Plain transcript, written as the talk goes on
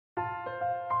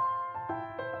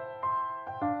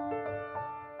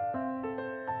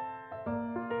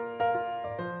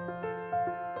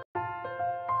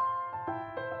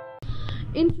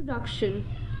Introduction.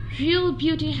 Real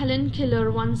beauty. Helen Keller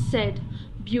once said,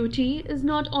 "Beauty is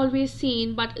not always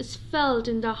seen but is felt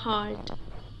in the heart."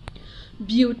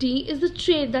 Beauty is the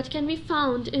trait that can be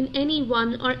found in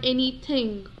anyone or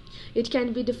anything. It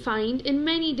can be defined in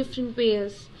many different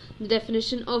ways. The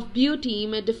definition of beauty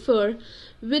may differ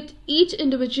with each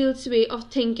individual's way of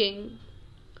thinking.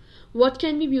 What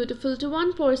can be beautiful to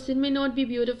one person may not be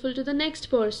beautiful to the next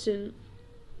person.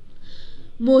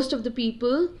 Most of the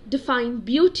people define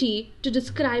beauty to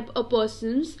describe a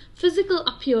person's physical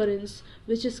appearance,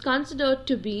 which is considered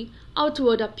to be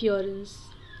outward appearance.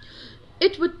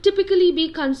 It would typically be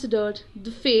considered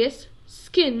the face,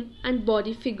 skin, and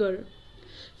body figure.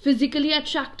 Physically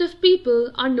attractive people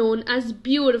are known as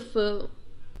beautiful,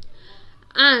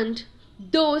 and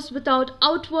those without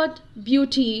outward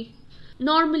beauty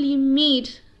normally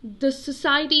meet the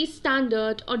society's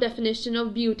standard or definition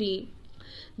of beauty.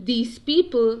 These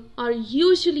people are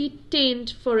usually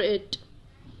tamed for it.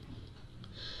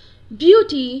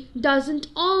 Beauty doesn't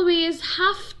always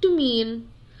have to mean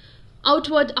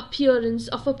outward appearance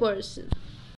of a person.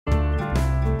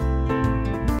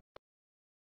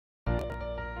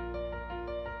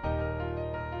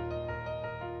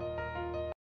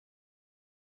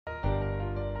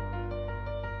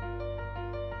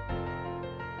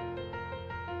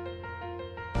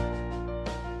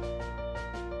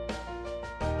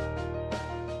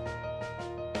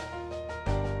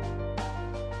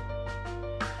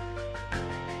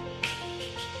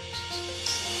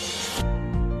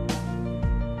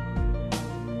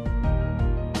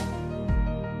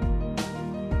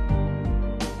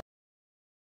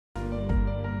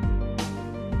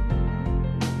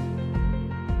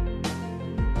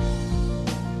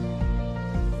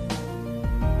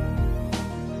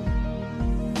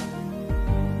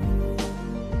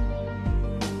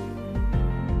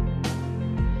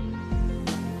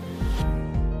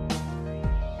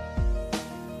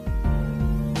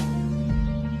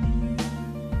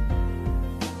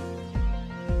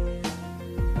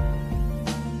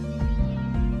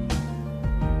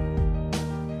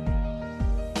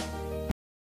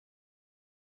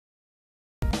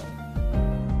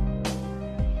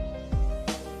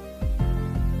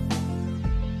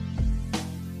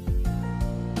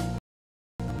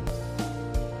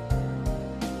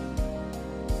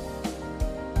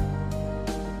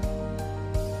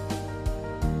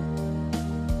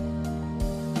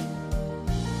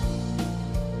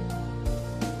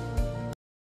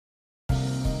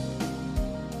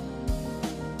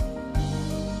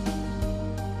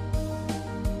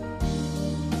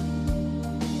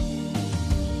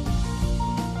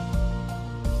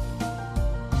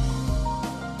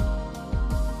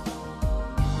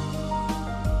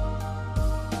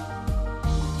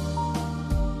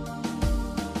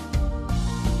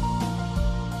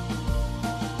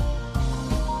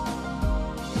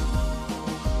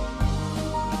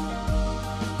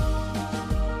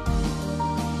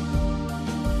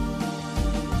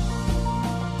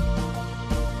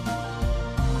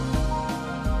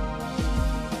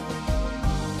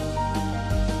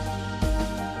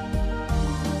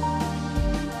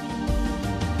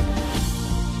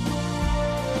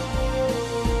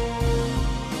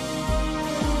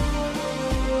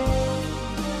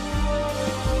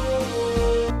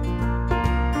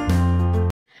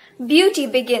 Beauty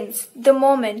begins the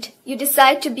moment you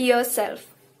decide to be yourself.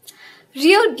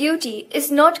 Real beauty is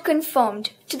not conformed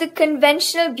to the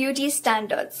conventional beauty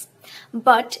standards,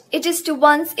 but it is to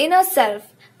one's inner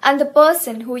self and the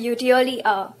person who you really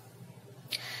are.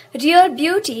 Real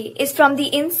beauty is from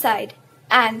the inside,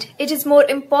 and it is more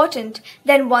important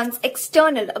than one's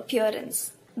external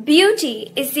appearance.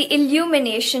 Beauty is the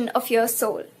illumination of your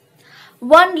soul.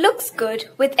 One looks good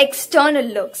with external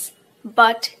looks,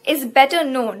 but is better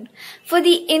known for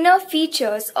the inner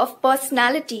features of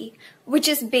personality, which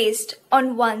is based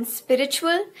on one's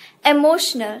spiritual,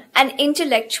 emotional, and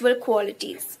intellectual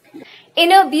qualities.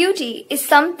 Inner beauty is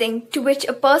something to which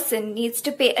a person needs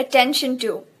to pay attention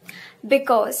to,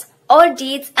 because all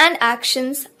deeds and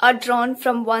actions are drawn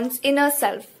from one's inner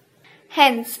self.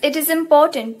 Hence, it is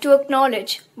important to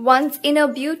acknowledge one's inner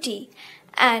beauty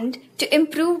and to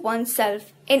improve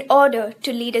oneself in order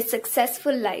to lead a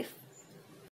successful life.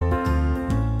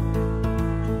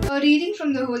 A reading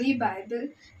from the Holy Bible,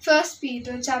 1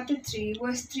 Peter chapter 3,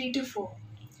 verse 3 to 4.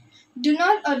 Do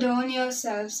not adorn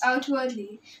yourselves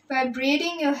outwardly by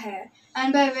braiding your hair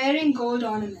and by wearing gold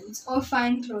ornaments or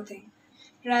fine clothing.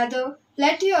 Rather,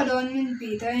 let your adornment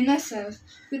be the inner self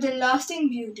with the lasting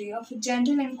beauty of a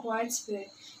gentle and quiet spirit,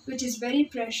 which is very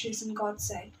precious in God's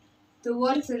sight. The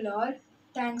word of the Lord.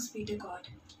 Thanks be to God.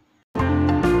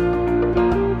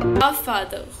 Our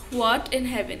Father, who art in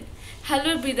heaven,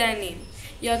 hallowed be thy name.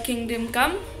 Your kingdom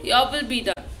come, your will be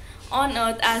done, on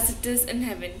earth as it is in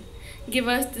heaven. Give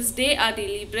us this day our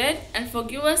daily bread, and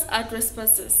forgive us our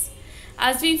trespasses,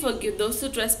 as we forgive those who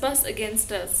trespass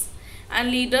against us.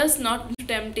 And lead us not into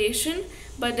temptation,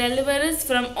 but deliver us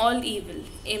from all evil.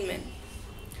 Amen.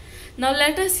 Now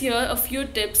let us hear a few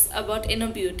tips about inner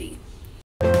beauty.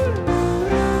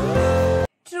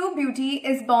 True beauty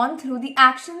is born through the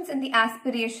actions and the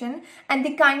aspiration and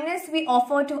the kindness we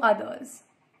offer to others.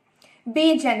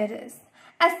 Be generous.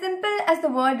 As simple as the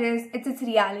word is, it's its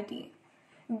reality.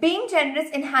 Being generous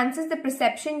enhances the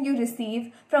perception you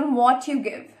receive from what you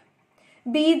give.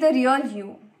 Be the real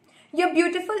you. You're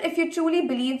beautiful if you truly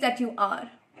believe that you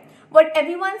are. What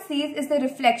everyone sees is the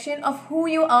reflection of who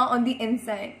you are on the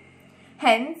inside.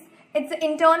 Hence, it's the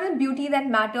internal beauty that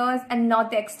matters and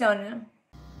not the external.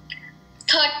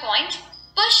 Third point,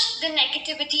 push the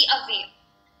negativity away.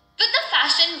 With the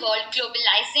fashion world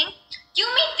globalizing, you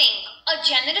may think a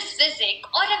generous physique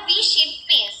or a V-shaped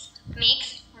face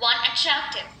makes one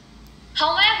attractive.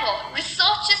 However,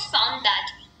 researchers found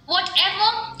that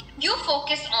whatever you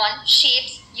focus on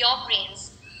shapes your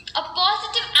brains. A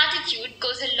positive attitude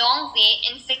goes a long way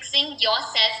in fixing your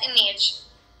self-image.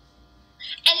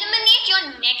 Eliminate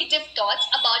your negative thoughts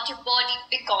about your body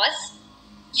because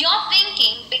your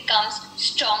thinking becomes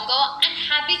stronger and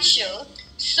habitual.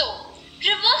 So,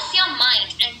 reverse your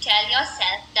mind and tell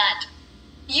yourself that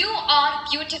you are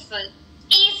beautiful.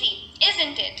 Easy,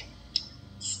 isn't it?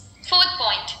 Fourth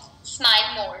point,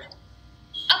 smile more.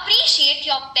 Appreciate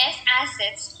your best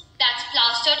assets that's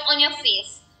plastered on your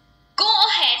face. Go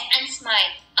ahead and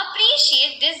smile.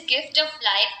 Appreciate this gift of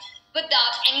life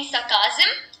without any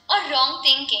sarcasm or wrong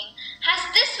thinking,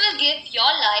 as this will give your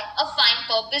life a fine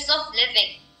purpose of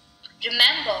living.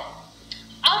 Remember,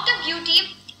 outer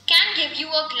beauty can give you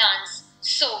a glance.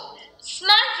 So,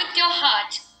 smile with your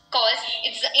heart, cause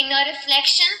it's the inner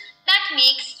reflection that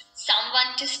makes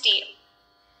someone to stay.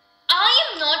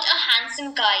 I am not a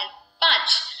handsome guy,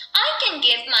 but I can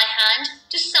give my hand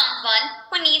to someone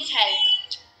who needs help.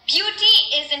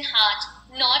 Beauty is in heart,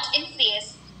 not in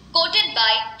face. Quoted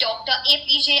by Dr.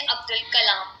 APJ Abdul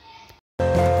Kalam.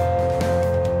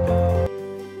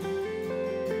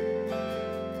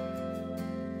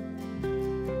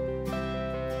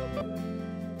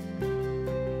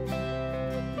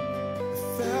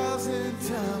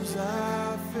 Times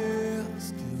I fail,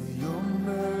 still your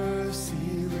mercy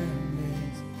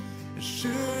remains. And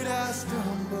should I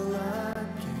stumble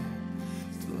again,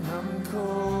 still I'm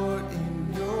caught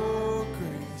in your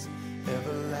grace.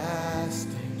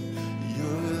 Everlasting,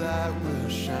 your light will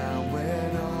shine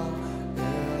when all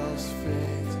else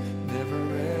fades. Never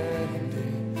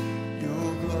ending, your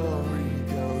glory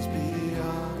goes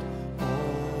beyond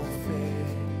all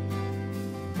faith.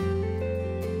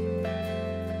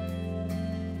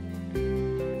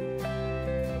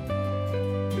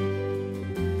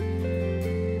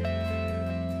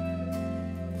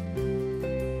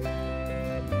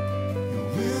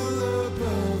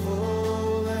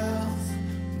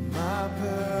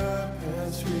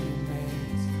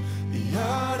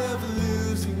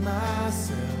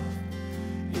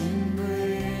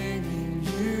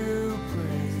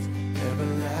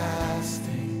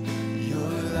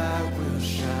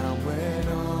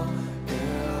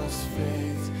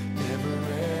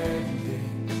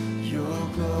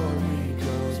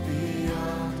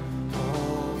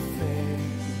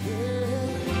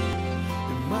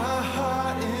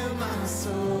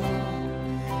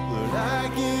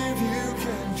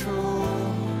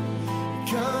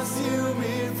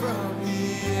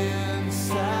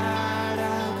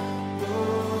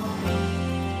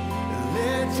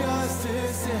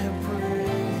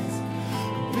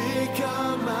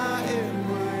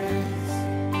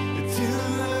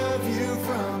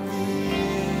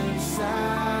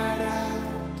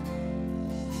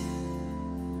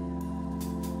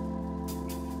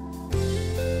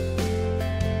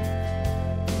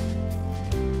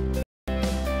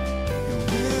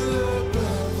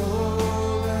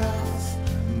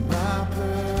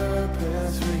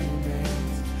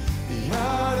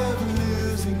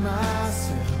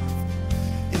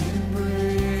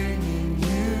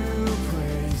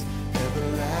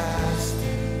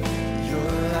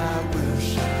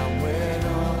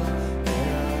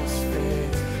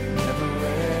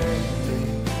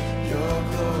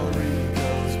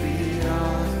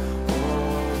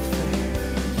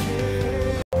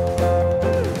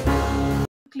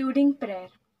 Concluding prayer.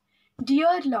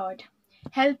 Dear Lord,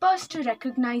 help us to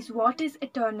recognize what is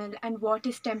eternal and what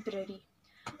is temporary.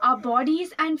 Our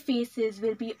bodies and faces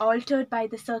will be altered by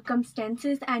the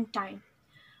circumstances and time.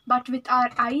 but with our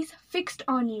eyes fixed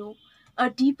on you, a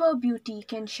deeper beauty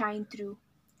can shine through.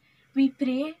 We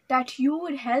pray that you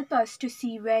would help us to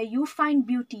see where you find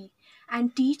beauty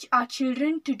and teach our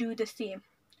children to do the same.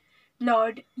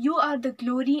 Lord, you are the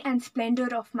glory and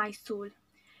splendor of my soul.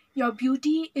 Your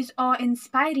beauty is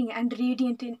awe-inspiring and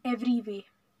radiant in every way.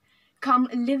 Come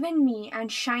live in me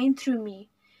and shine through me,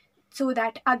 so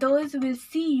that others will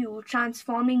see you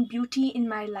transforming beauty in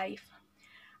my life.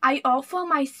 I offer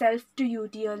myself to you,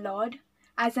 dear Lord,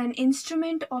 as an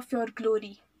instrument of your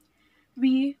glory.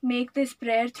 We make this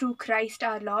prayer through Christ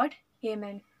our Lord.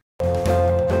 Amen.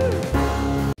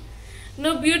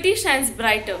 No beauty shines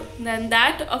brighter than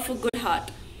that of a good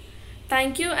heart.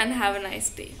 Thank you and have a nice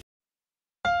day.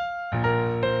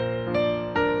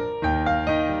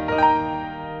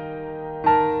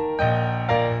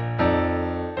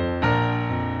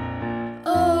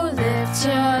 Oh, lift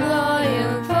your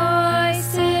loyal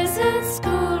voices in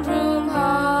schoolroom,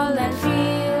 hall, and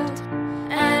field,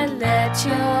 and let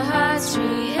your hearts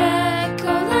re-echo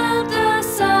loud the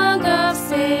song of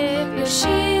Savior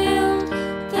shield.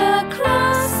 The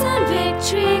cross and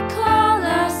victory call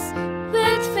us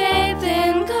with faith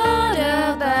in God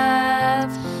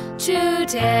above to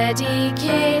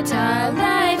dedicate our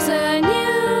lives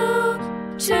anew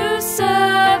to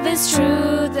service,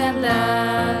 truth, and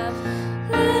love.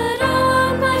 Led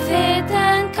on by faith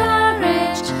and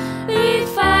courage, we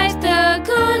fight the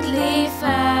godly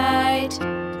fight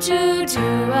to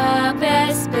do our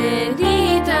best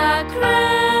beneath our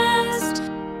crest,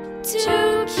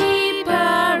 to